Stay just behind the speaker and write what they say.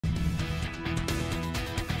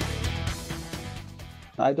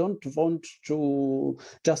I don't want to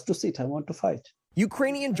just to sit. I want to fight.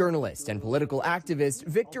 Ukrainian journalist and political activist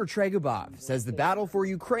Viktor Tregubov says the battle for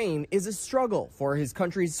Ukraine is a struggle for his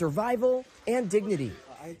country's survival and dignity.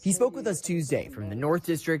 He spoke with us Tuesday from the North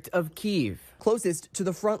District of Kyiv, closest to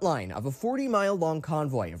the front line of a 40-mile-long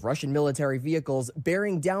convoy of Russian military vehicles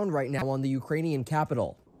bearing down right now on the Ukrainian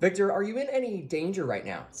capital. Victor, are you in any danger right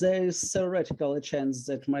now? There is theoretical a chance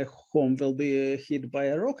that my home will be hit by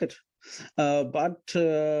a rocket. But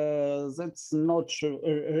that's not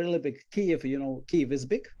really big. Kyiv is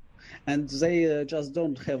big, and they just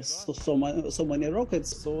don't have so many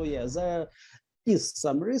rockets. So yeah, there is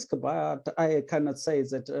some risk, but I cannot say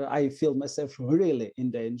that I feel myself really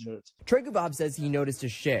endangered. Tregubov says he noticed a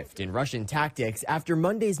shift in Russian tactics after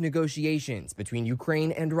Monday's negotiations between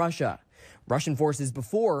Ukraine and Russia. Russian forces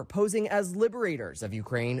before posing as liberators of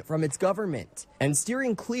Ukraine from its government and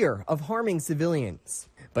steering clear of harming civilians.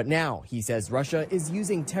 But now he says Russia is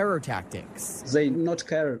using terror tactics. They not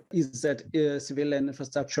care is that civilian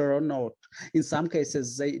infrastructure or not. In some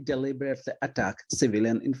cases, they deliberately attack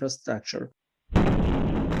civilian infrastructure.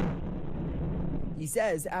 He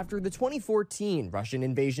says after the 2014 Russian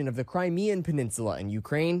invasion of the Crimean Peninsula in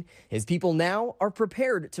Ukraine, his people now are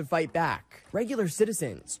prepared to fight back. Regular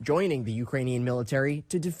citizens joining the Ukrainian military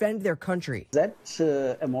to defend their country. That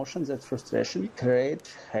emotion, that frustration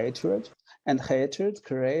create hatred, and hatred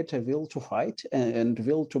create a will to fight and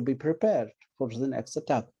will to be prepared for the next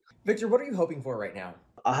attack. Victor, what are you hoping for right now?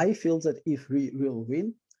 I feel that if we will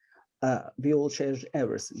win, we will change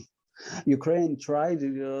everything. Ukraine tried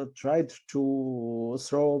to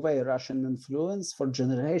throw away Russian influence for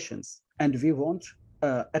generations, and we want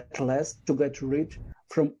at last to get rid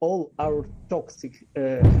from all our toxic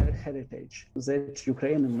heritage, that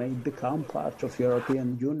Ukraine may become part of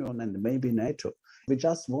European Union and maybe NATO. We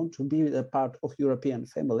just want to be a part of European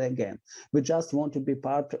family again. We just want to be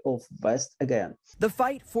part of West again. The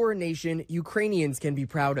fight for a nation Ukrainians can be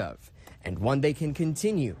proud of, and one they can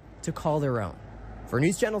continue to call their own. For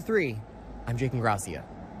News Channel 3, I'm Jake Ingracia.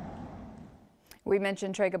 We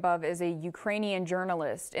mentioned Tregubov is a Ukrainian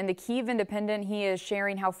journalist. In the Kyiv Independent, he is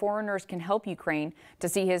sharing how foreigners can help Ukraine. To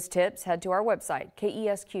see his tips, head to our website,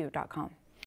 kesq.com.